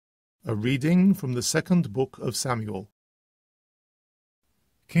A reading from the second book of Samuel.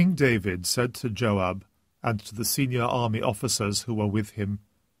 King David said to Joab and to the senior army officers who were with him,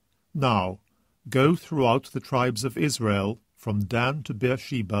 "Now, go throughout the tribes of Israel, from Dan to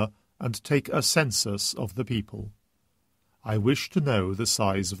Beersheba, and take a census of the people. I wish to know the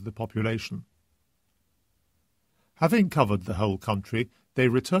size of the population." Having covered the whole country, they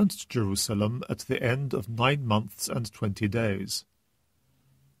returned to Jerusalem at the end of 9 months and 20 days.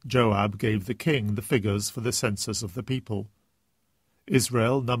 Joab gave the king the figures for the census of the people.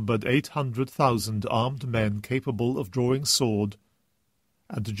 Israel numbered 800,000 armed men capable of drawing sword,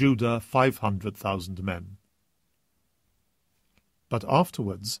 and Judah 500,000 men. But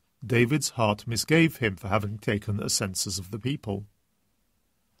afterwards David's heart misgave him for having taken a census of the people.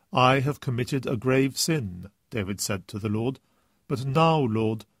 "I have committed a grave sin," David said to the Lord, "but now,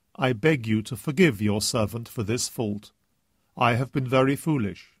 Lord, I beg you to forgive your servant for this fault. I have been very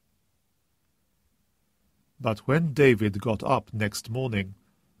foolish." But when David got up next morning,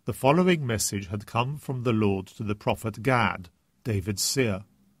 the following message had come from the Lord to the prophet Gad, David's seer.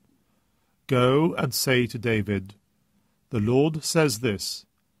 "Go and say to David, 'The Lord says this,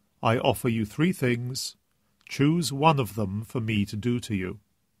 I offer you 3 things. Choose one of them for me to do to you.'"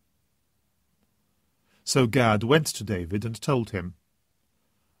 So Gad went to David and told him,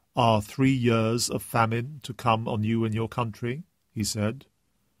 "Are 3 years of famine to come on you and your country?" he said.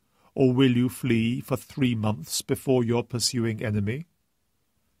 "Or will you flee for 3 months before your pursuing enemy?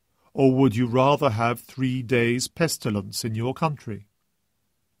 Or would you rather have 3 days' pestilence in your country?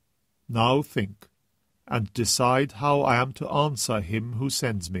 Now think, and decide how I am to answer him who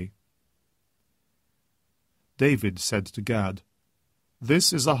sends me." David said to Gad,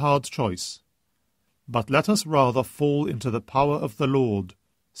 "This is a hard choice, but let us rather fall into the power of the Lord,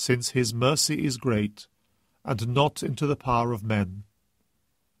 since his mercy is great, and not into the power of men."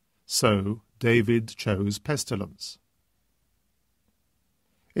 So David chose pestilence.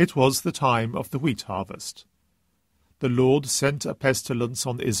 It was the time of the wheat harvest. The Lord sent a pestilence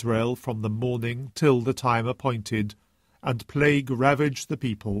on Israel from the morning till the time appointed, and plague ravaged the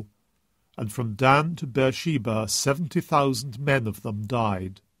people, and from Dan to Beersheba 70,000 men of them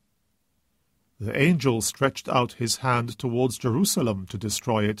died. The angel stretched out his hand towards Jerusalem to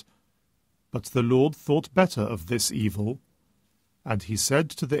destroy it, but the Lord thought better of this evil, and he said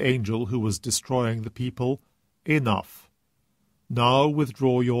to the angel who was destroying the people, "Enough. Now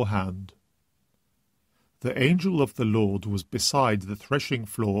withdraw your hand." The angel of the Lord was beside the threshing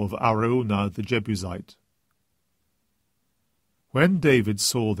floor of Araunah the Jebusite. When David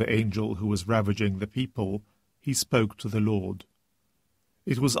saw the angel who was ravaging the people, he spoke to the Lord.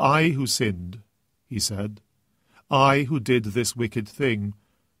 "It was I who sinned," he said. "I who did this wicked thing.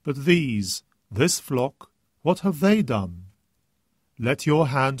 But this flock, what have they done? Let your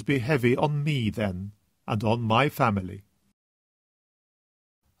hand be heavy on me, then, and on my family."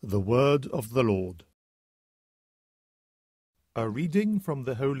 The Word of the Lord. A reading from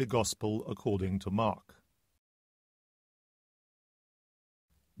the Holy Gospel according to Mark.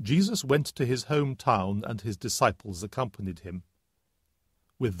 Jesus went to his hometown, and his disciples accompanied him.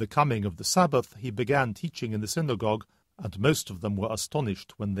 With the coming of the Sabbath he began teaching in the synagogue, and most of them were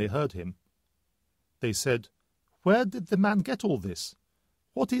astonished when they heard him. They said, "Where did the man get all this?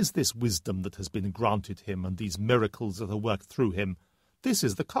 What is this wisdom that has been granted him, and these miracles that are worked through him? This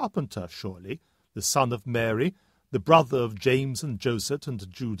is the carpenter, surely, the son of Mary, the brother of James and Joseph and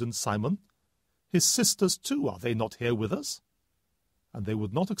Jude and Simon. His sisters too, are they not here with us?" And they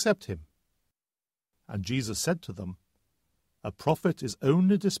would not accept him. And Jesus said to them, "A prophet is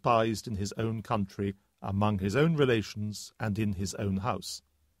only despised in his own country, among his own relations, and in his own house."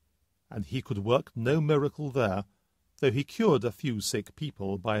 And he could work no miracle there, though he cured a few sick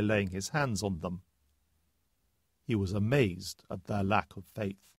people by laying his hands on them. He was amazed at their lack of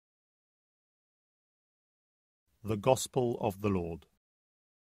faith. The Gospel of the Lord.